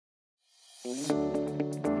I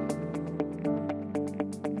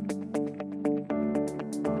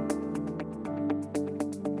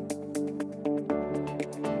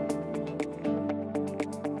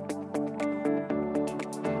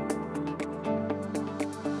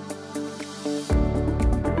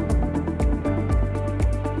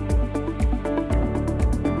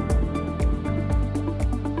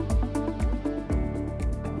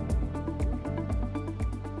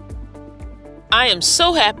am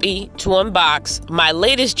so happy to unbox my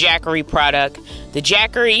latest Jackery product, the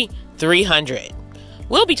Jackery 300.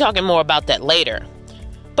 We'll be talking more about that later.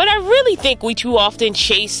 But I really think we too often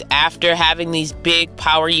chase after having these big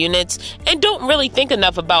power units and don't really think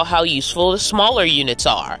enough about how useful the smaller units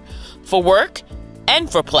are, for work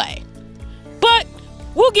and for play. But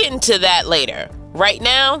we'll get into that later. Right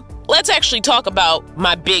now, let's actually talk about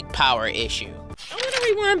my big power issue. I want to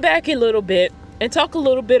rewind back a little bit and talk a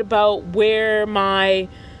little bit about where my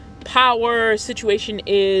power situation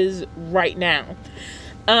is right now.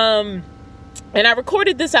 And I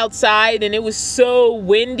recorded this outside and it was so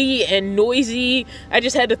windy and noisy. I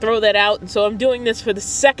just had to throw that out. And so I'm doing this for the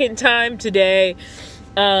second time today,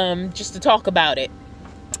 just to talk about it.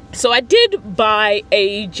 So I did buy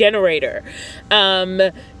a generator.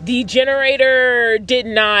 The generator did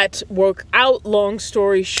not work out, long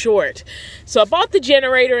story short. So I bought the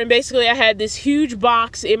generator and basically I had this huge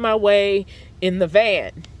box in my way in the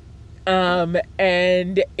van.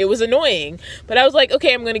 And it was annoying. But I was like,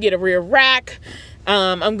 okay, I'm going to get a rear rack.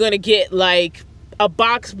 I'm going to get like a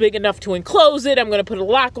box big enough to enclose it. I'm going to put a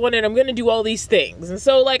lock on it. I'm going to do all these things. And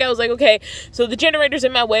so like I was like, okay, so the generator's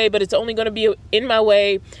in my way, but it's only going to be in my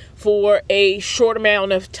way for a short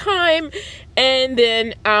amount of time. And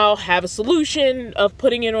then I'll have a solution of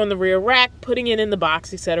putting it on the rear rack, putting it in the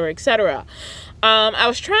box, etc., etc. I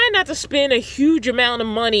was trying not to spend a huge amount of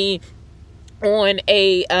money on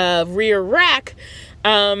a rear rack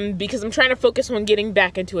because I'm trying to focus on getting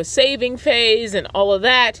back into a saving phase and all of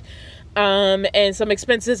that. And some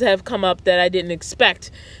expenses have come up that I didn't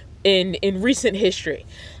expect in recent history.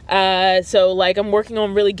 So like I'm working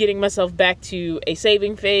on really getting myself back to a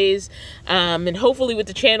saving phase. And hopefully with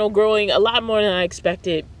the channel growing a lot more than I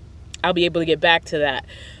expected, I'll be able to get back to that.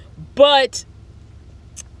 But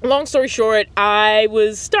long story short, I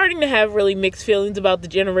was starting to have really mixed feelings about the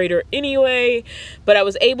generator anyway, but I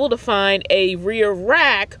was able to find a rear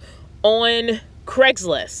rack on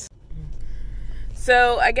Craigslist.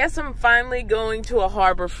 So I guess I'm finally going to a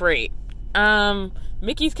Harbor Freight.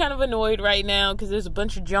 Mickey's kind of annoyed right now because there's a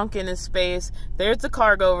bunch of junk in his space. There's the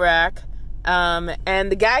cargo rack.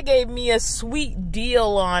 And the guy gave me a sweet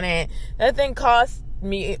deal on it. That thing cost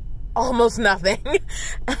me almost nothing.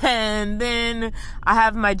 And then I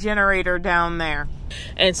have my generator down there.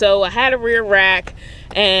 And so I had a rear rack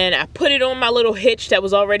and I put it on my little hitch that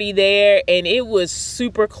was already there, and it was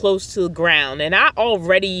super close to the ground. And I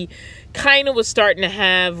already kind of was starting to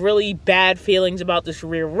have really bad feelings about this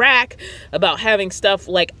rear rack, about having stuff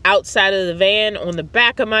like outside of the van, on the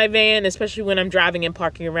back of my van, especially when I'm driving and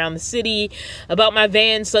parking around the city, about my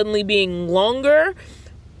van suddenly being longer.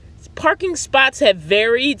 Parking spots have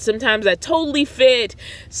varied. Sometimes I totally fit.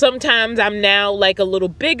 Sometimes I'm now like a little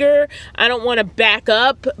bigger. I don't want to back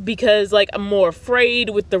up because like I'm more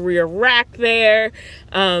afraid with the rear rack there.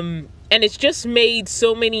 And it's just made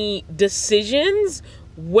so many decisions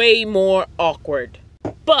way more awkward.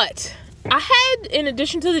 But I had, in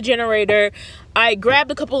addition to the generator, I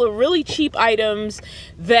grabbed a couple of really cheap items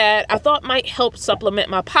that I thought might help supplement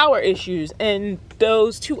my power issues. And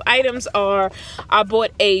those two items are, I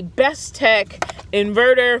bought a Best Tech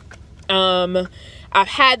inverter. I've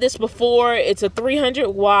had this before. It's a 300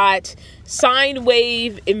 watt sine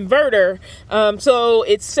wave inverter. So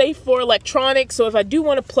it's safe for electronics. So if I do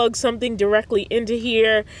want to plug something directly into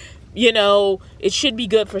here, you know, it should be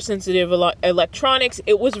good for sensitive electronics.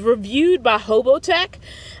 It was reviewed by Hobotech.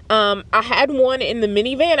 I had one in the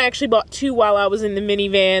minivan. I actually bought two while I was in the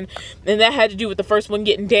minivan, and that had to do with the first one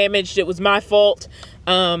getting damaged. It was my fault.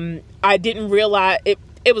 I didn't realize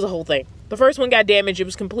it was a whole thing. The first one got damaged. It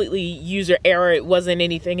was completely user error. It wasn't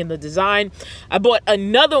anything in the design. I bought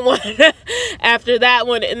another one after that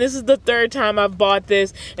one, and this is the third time I've bought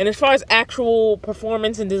this. And as far as actual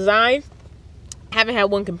performance and design, haven't had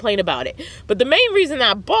one complain about it. But the main reason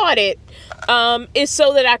I bought it is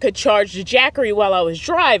so that I could charge the Jackery while I was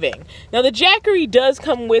driving. Now the Jackery does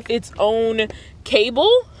come with its own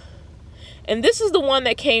cable, And this is the one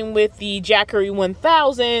that came with the Jackery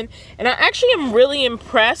 1000. And I actually am really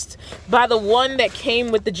impressed by the one that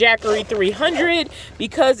came with the Jackery 300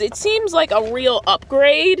 because it seems like a real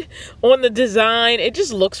upgrade on the design. It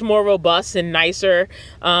just looks more robust and nicer.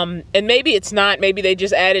 And maybe it's not. Maybe they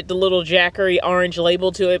just added the little Jackery orange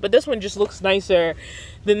label to it. But this one just looks nicer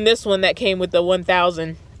than this one that came with the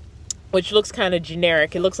 1000. Which looks kind of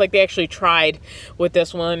generic. It looks like they actually tried with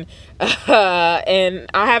this one. And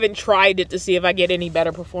I haven't tried it to see if I get any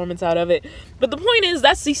better performance out of it. But the point is,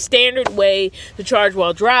 that's the standard way to charge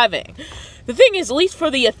while driving. The thing is, at least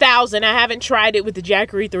for the 1000, I haven't tried it with the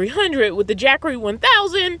Jackery 300. With the Jackery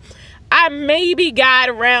 1000, I maybe got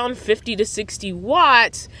around 50 to 60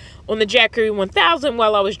 watts on the Jackery 1000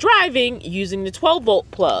 while I was driving using the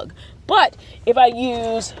 12-volt plug. But if I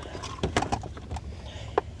use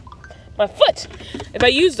my foot, if I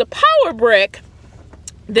use the power brick,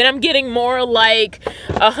 then I'm getting more like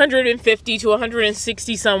 150 to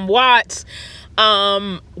 160 some watts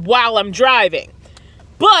while I'm driving.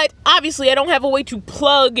 But obviously I don't have a way to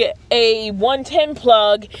plug a 110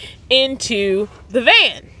 plug into the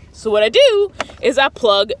van. So what I do is I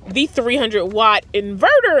plug the 300 watt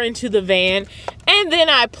inverter into the van, and then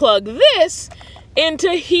I plug this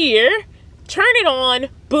into here, turn it on,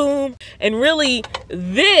 boom, and really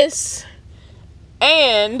this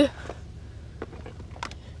and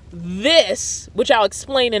this, which I'll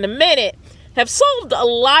explain in a minute, have solved a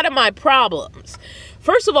lot of my problems.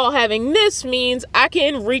 First of all, having this means I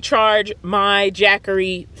can recharge my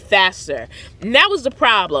Jackery faster. And that was the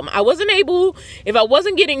problem. I wasn't able, if I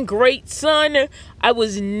wasn't getting great sun, I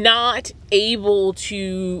was not able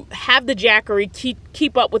to have the Jackery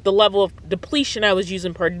keep up with the level of depletion I was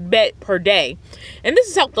using per day. And this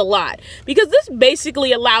has helped a lot because this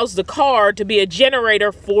basically allows the car to be a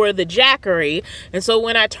generator for the Jackery. And so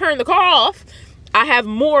when I turn the car off, I have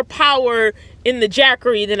more power in the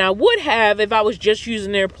Jackery than I would have if I was just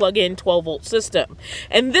using their plug-in 12-volt system.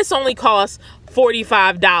 And this only costs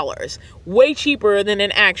 $45, way cheaper than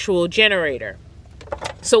an actual generator.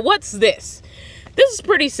 So what's this? This is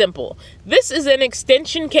pretty simple. This is an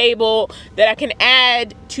extension cable that I can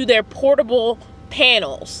add to their portable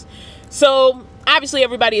panels. So obviously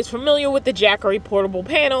everybody is familiar with the Jackery portable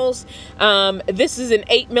panels. This is an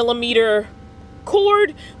 8mm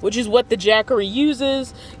cord, which is what the Jackery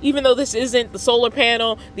uses. Even though this isn't the solar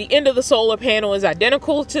panel, the end of the solar panel is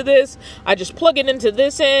identical to this. I just plug it into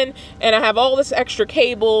this end, and I have all this extra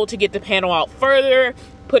cable to get the panel out further,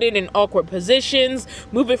 put it in awkward positions,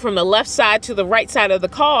 move it from the left side to the right side of the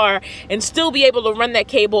car, and still be able to run that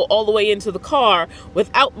cable all the way into the car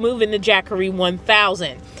without moving the Jackery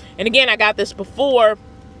 1000. And again, I got this before.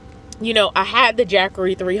 You know, I had the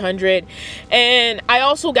Jackery 300, and I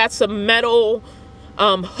also got some metal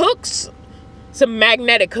hooks, some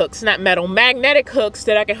magnetic hooks, not metal, magnetic hooks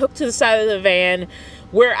that I can hook to the side of the van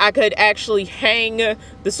where I could actually hang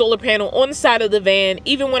the solar panel on the side of the van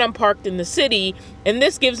even when I'm parked in the city. And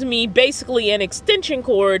this gives me basically an extension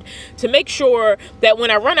cord to make sure that when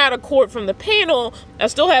I run out of cord from the panel, I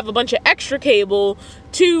still have a bunch of extra cable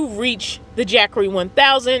to reach the Jackery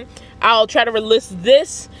 1000. I'll try to list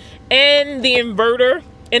this and the inverter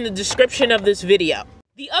in the description of this video.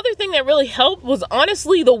 The other thing that really helped was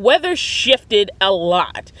honestly the weather shifted a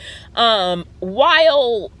lot.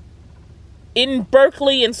 While in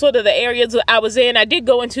Berkeley and sort of the areas I was in, I did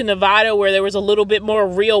go into Nevada where there was a little bit more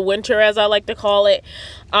real winter, as I like to call it.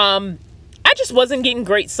 I just wasn't getting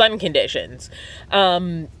great sun conditions.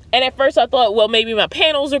 And at first I thought, well, maybe my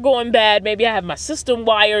panels are going bad. Maybe I have my system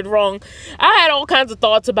wired wrong. I had all kinds of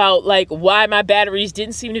thoughts about like why my batteries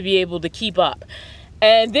didn't seem to be able to keep up.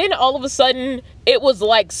 And then all of a sudden it was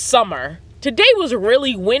like summer. Today was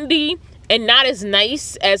really windy and not as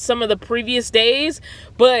nice as some of the previous days.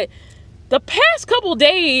 But the past couple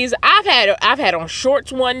days I've had on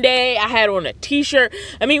shorts one day. I had on a t-shirt.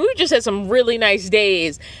 I mean, we just had some really nice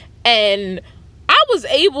days. And I was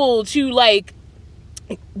able to like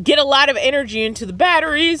get a lot of energy into the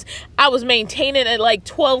batteries. I was maintaining at like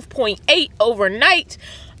 12.8 overnight.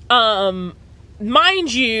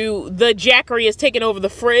 Mind you, the Jackery has taken over the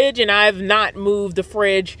fridge, and I've not moved the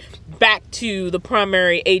fridge back to the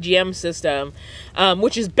primary AGM system,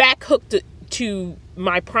 which is back hooked to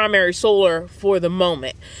my primary solar for the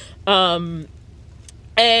moment. And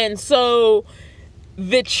so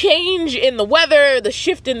the change in the weather, the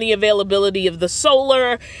shift in the availability of the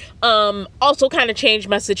solar, also kind of changed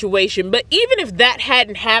my situation. But even if that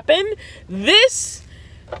hadn't happened, this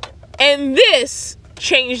and this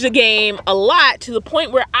changed the game a lot, to the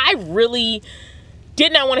point where I really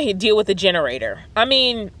did not want to deal with a generator. I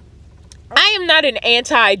mean, I am not an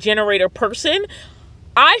anti-generator person.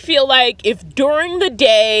 I feel like if during the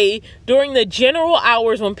day, during the general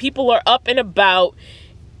hours when people are up and about,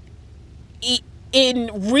 in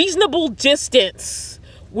reasonable distance,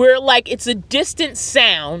 where like it's a distant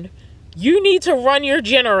sound, you need to run your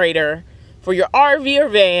generator for your RV or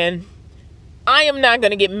van, I am not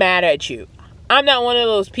going to get mad at you. I'm not one of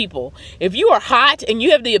those people. If you are hot and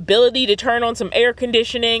you have the ability to turn on some air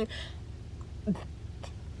conditioning,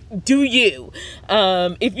 do you.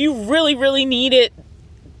 If you really, really need it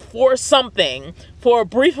for something, for a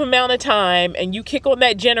brief amount of time, and you kick on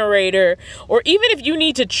that generator, or even if you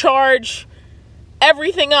need to charge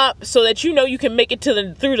everything up so that you know you can make it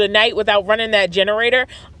through the night without running that generator,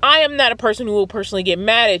 I am not a person who will personally get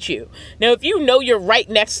mad at you. Now, if you know you're right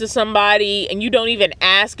next to somebody and you don't even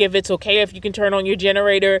ask if it's okay if you can turn on your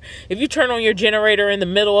generator, if you turn on your generator in the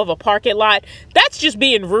middle of a parking lot, that's just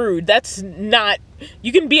being rude. That's not,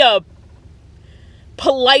 you can be a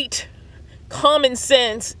polite, common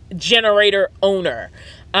sense generator owner.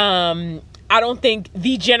 I don't think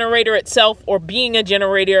the generator itself or being a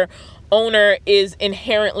generator owner is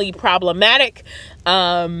inherently problematic.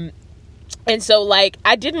 And so like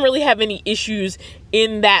I didn't really have any issues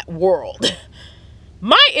in that world.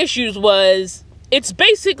 My issues was it's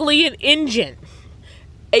basically an engine,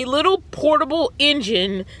 a little portable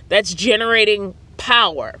engine that's generating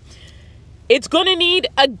power. It's going to need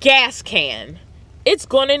a gas can. It's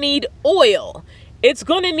going to need oil. It's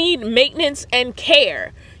going to need maintenance and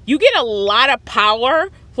care. You get a lot of power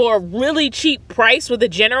for a really cheap price with a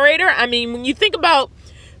generator. I mean, when you think about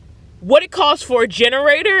what it costs for a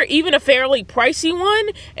generator, even a fairly pricey one,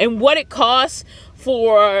 and what it costs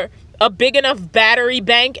for a big enough battery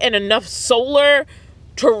bank and enough solar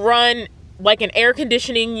to run like an air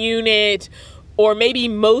conditioning unit or maybe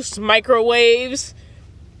most microwaves,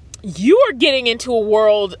 you are getting into a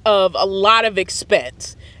world of a lot of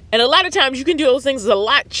expense. And a lot of times you can do those things a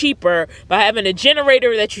lot cheaper by having a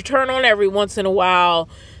generator that you turn on every once in a while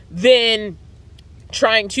than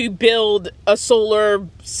trying to build a solar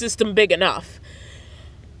system big enough.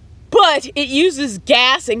 But it uses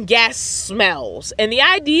gas and gas smells. And the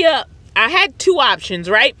idea, I had two options,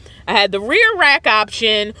 right? I had the rear rack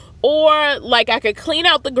option, or like I could clean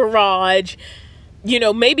out the garage, you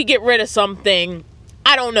know, maybe get rid of something,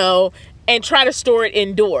 I don't know, and try to store it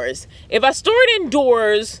indoors. If I store it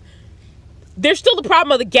indoors, there's still the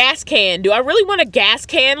problem of the gas can. Do I really want a gas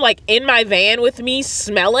can like in my van with me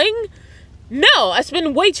smelling? No, I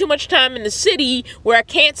spend way too much time in the city where I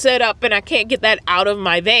can't set up and I can't get that out of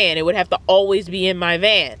my van. It would have to always be in my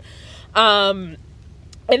van. And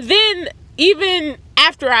then even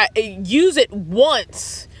after I use it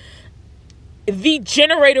once, the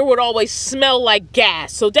generator would always smell like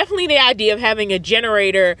gas. So definitely the idea of having a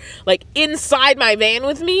generator like inside my van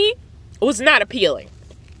with me was not appealing.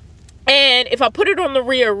 And if I put it on the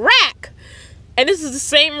rear rack, and this is the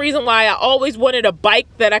same reason why I always wanted a bike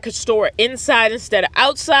that I could store inside instead of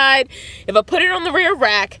outside. If I put it on the rear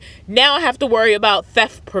rack, now I have to worry about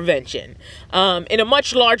theft prevention in a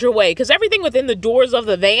much larger way. Because everything within the doors of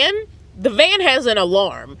the van has an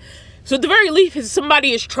alarm. So at the very least, if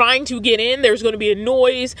somebody is trying to get in, there's going to be a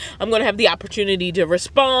noise. I'm going to have the opportunity to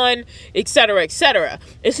respond, etc., etc.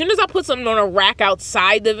 As soon as I put something on a rack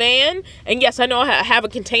outside the van, and yes, I know I have a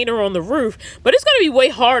container on the roof, but it's going to be way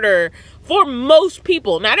harder for most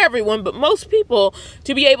people, not everyone, but most people,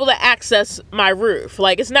 to be able to access my roof.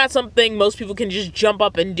 Like, it's not something most people can just jump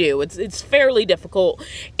up and do. It's fairly difficult.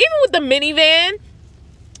 Even with the minivan,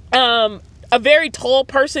 a very tall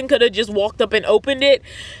person could have just walked up and opened it.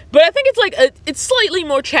 But I think it's like it's slightly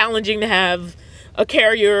more challenging to have a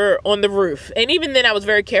carrier on the roof. And even then I was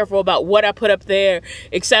very careful about what I put up there,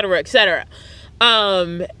 etc., etc.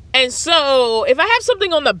 And so if I have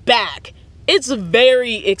something on the back, it's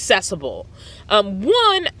very accessible.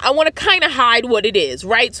 One, I want to kind of hide what it is,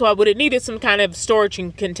 right? So I would have needed some kind of storage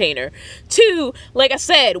container. Two, like I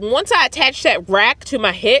said, once I attached that rack to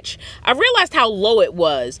my hitch, I realized how low it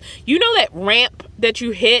was. You know that ramp that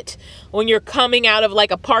you hit when you're coming out of like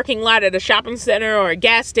a parking lot at a shopping center or a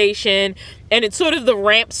gas station, and it's sort of the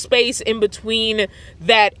ramp space in between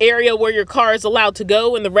that area where your car is allowed to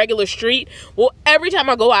go and the regular street? Well, every time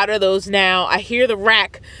I go out of those now, I hear the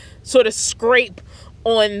rack sort of scrape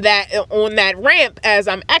on that ramp as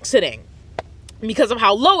I'm exiting because of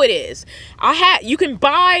how low it is. You can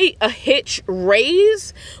buy a hitch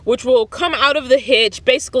raise, which will come out of the hitch,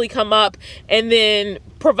 basically come up and then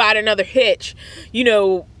provide another hitch,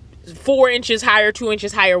 4 inches higher, 2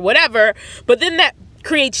 inches higher, whatever. But then that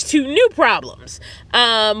creates two new problems.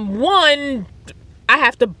 One, I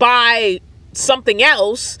have to buy something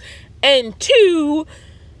else, and two,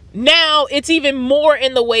 now it's even more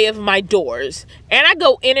in the way of my doors. And I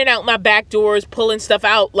go in and out my back doors, pulling stuff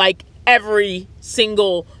out like every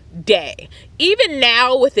single day. Even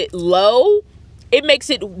now with it low, it makes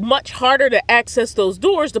it much harder to access those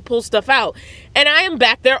doors to pull stuff out. And I am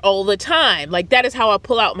back there all the time. Like, that is how I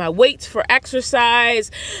pull out my weights for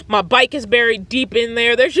exercise. My bike is buried deep in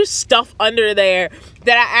there. There's just stuff under there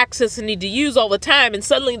that I access and need to use all the time. And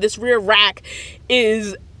suddenly this rear rack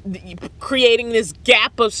is creating this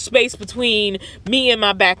gap of space between me and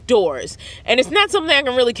my back doors. And it's not something I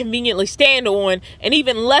can really conveniently stand on, and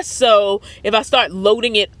even less so if I start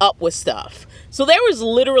loading it up with stuff. So there was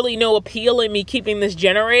literally no appeal in me keeping this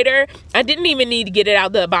generator. I didn't even need to get it out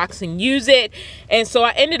of the box and use it. And so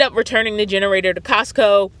I ended up returning the generator to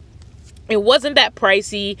Costco. It wasn't that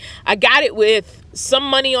pricey. I got it with some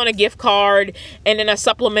money on a gift card, and then I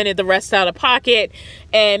supplemented the rest out of pocket.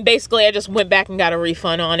 And basically I just went back and got a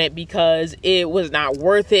refund on it because it was not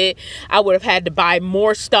worth it. I would have had to buy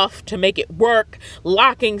more stuff to make it work.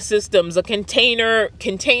 Locking systems, a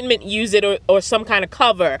containment unit, or some kind of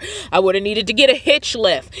cover. I would have needed to get a hitch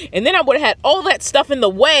lift. And then I would have had all that stuff in the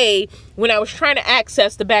way when I was trying to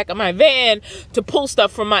access the back of my van to pull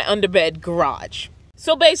stuff from my underbed garage.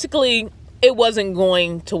 So basically, it wasn't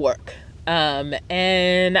going to work.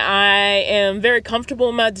 And I am very comfortable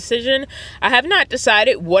in my decision. I have not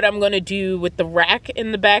decided what I'm going to do with the rack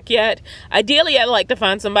in the back yet. Ideally, I'd like to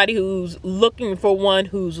find somebody who's looking for one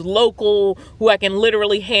who's local, who I can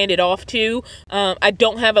literally hand it off to. I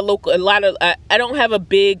don't have I don't have a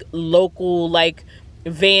big local, like,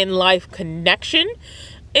 Vanlife connection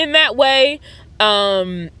in that way.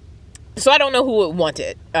 So I don't know who would want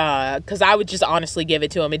it, because I would just honestly give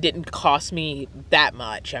it to him. It didn't cost me that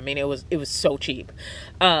much. I mean, it was so cheap,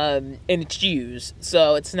 and it's used.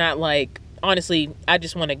 So it's not like, honestly, I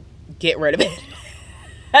just want to get rid of it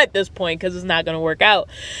at this point because it's not going to work out.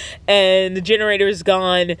 And the generator is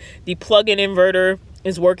gone. The plug-in inverter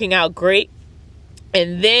is working out great.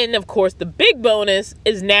 And then, of course, the big bonus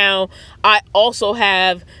is now I also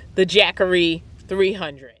have the Jackery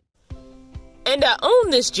 300. And I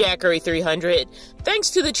own this Jackery 300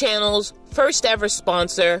 thanks to the channel's first ever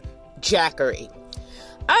sponsor, Jackery.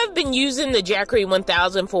 I've been using the Jackery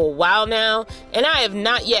 1000 for a while now, and I have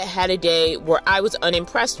not yet had a day where I was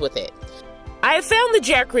unimpressed with it. I have found the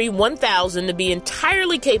Jackery 1000 to be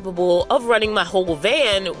entirely capable of running my whole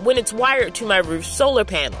van when it's wired to my roof solar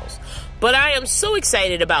panels. But I am so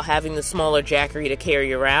excited about having the smaller Jackery to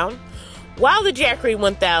carry around. While the Jackery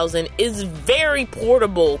 1000 is very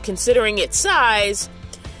portable considering its size,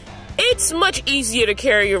 it's much easier to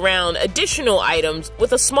carry around additional items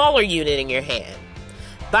with a smaller unit in your hand.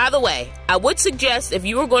 By the way, I would suggest if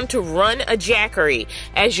you are going to run a Jackery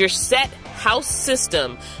as your set house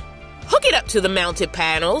system, hook it up to the mounted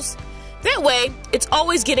panels. That way, it's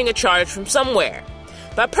always getting a charge from somewhere.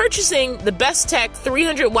 By purchasing the Best Tech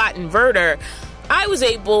 300 watt inverter, I was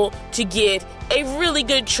able to get a really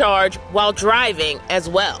good charge while driving as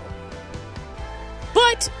well.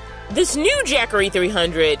 But this new Jackery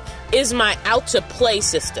 300 is my out to play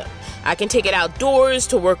system. I can take it outdoors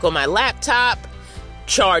to work on my laptop,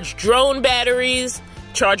 charge drone batteries,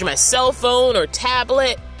 charge my cell phone or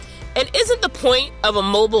tablet. And isn't the point of a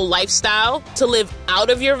mobile lifestyle to live out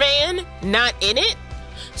of your van, not in it?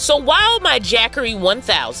 So while my Jackery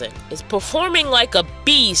 1000 is performing like a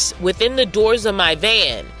beast within the doors of my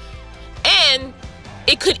van, and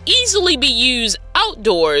it could easily be used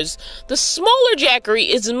outdoors, the smaller Jackery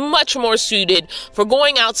is much more suited for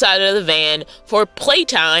going outside of the van for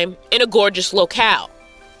playtime in a gorgeous locale.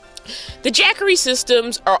 The Jackery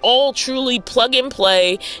systems are all truly plug and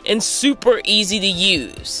play and super easy to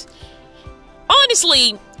use.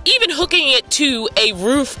 Honestly, even hooking it to a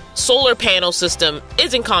roof solar panel system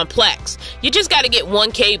isn't complex. You just got to get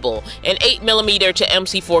one cable, an 8mm to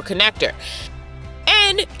MC4 connector.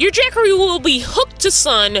 And your Jackery will be hooked to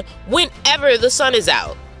sun whenever the sun is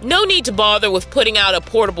out. No need to bother with putting out a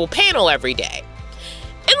portable panel every day.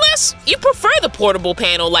 Unless you prefer the portable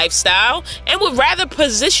panel lifestyle and would rather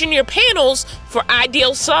position your panels for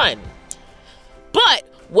ideal sun. But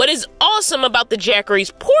what is awesome about the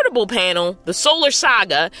Jackery's portable panel, the Solar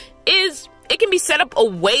Saga, is it can be set up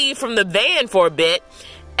away from the van for a bit,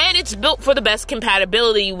 and it's built for the best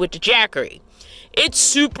compatibility with the Jackery. It's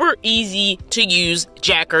super easy to use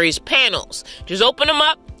Jackery's panels. Just open them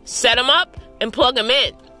up, set them up, and plug them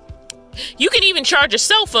in. You can even charge a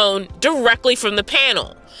cell phone directly from the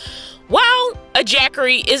panel. While a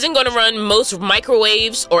Jackery isn't going to run most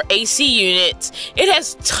microwaves or AC units, it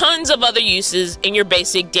has tons of other uses in your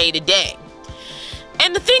basic day-to-day.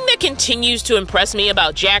 And the thing that continues to impress me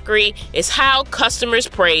about Jackery is how customers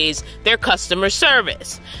praise their customer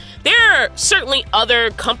service. There are certainly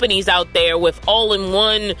other companies out there with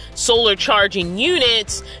all-in-one solar charging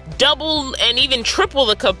units, double and even triple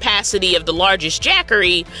the capacity of the largest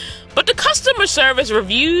Jackery, but the customer service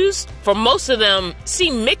reviews for most of them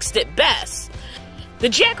seem mixed at best. The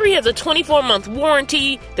Jackery has a 24-month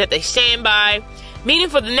warranty that they stand by, meaning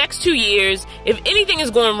for the next 2 years, if anything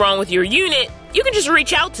is going wrong with your unit, you can just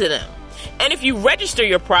reach out to them. And if you register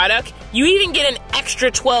your product, you even get an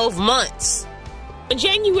extra 12 months. On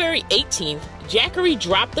January 18th, Jackery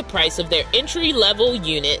dropped the price of their entry-level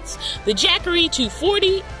units, the Jackery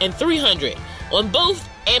 240 and 300, on both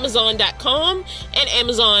Amazon.com and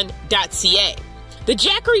Amazon.ca. The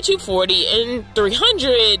Jackery 240 and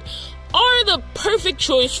 300 are the perfect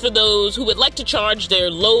choice for those who would like to charge their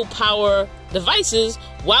low-power devices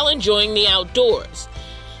while enjoying the outdoors.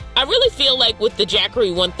 I really feel like with the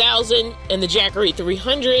Jackery 1000 and the Jackery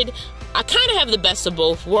 300, I kind of have the best of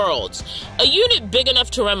both worlds. A unit big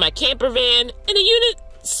enough to run my camper van, and a unit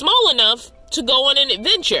small enough to go on an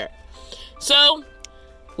adventure. So,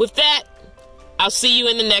 with that, I'll see you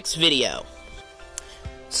in the next video.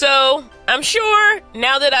 So, I'm sure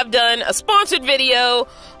now that I've done a sponsored video,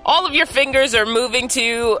 all of your fingers are moving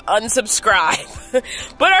to unsubscribe.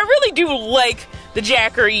 But I really do like the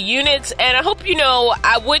Jackery units, and I hope you know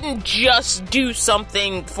I wouldn't just do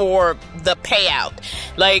something for the payout.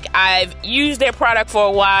 Like, I've used their product for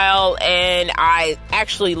a while, and I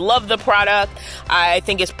actually love the product. I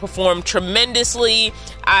think it's performed tremendously.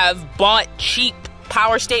 I've bought cheap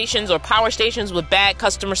power stations or power stations with bad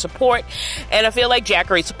customer support, and I feel like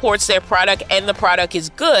Jackery supports their product, and the product is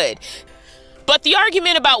good. But the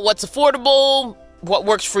argument about what's affordable, what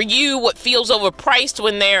works for you, what feels overpriced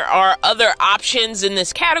when there are other options in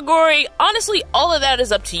this category, honestly, all of that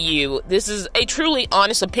is up to you. This is a truly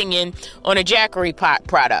honest opinion on a Jackery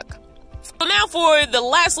product. So now for the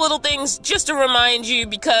last little things, just to remind you,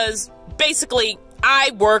 because basically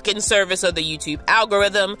I work in service of the YouTube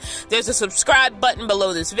algorithm. There's a subscribe button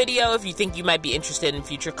below this video if you think you might be interested in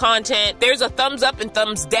future content. There's a thumbs up and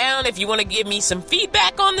thumbs down if you want to give me some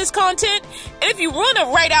feedback on this content. And if you want to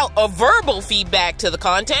write out a verbal feedback to the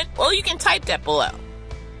content, well, you can type that below.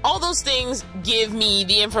 All those things give me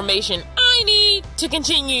the information I need to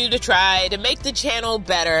continue to try to make the channel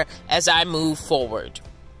better as I move forward.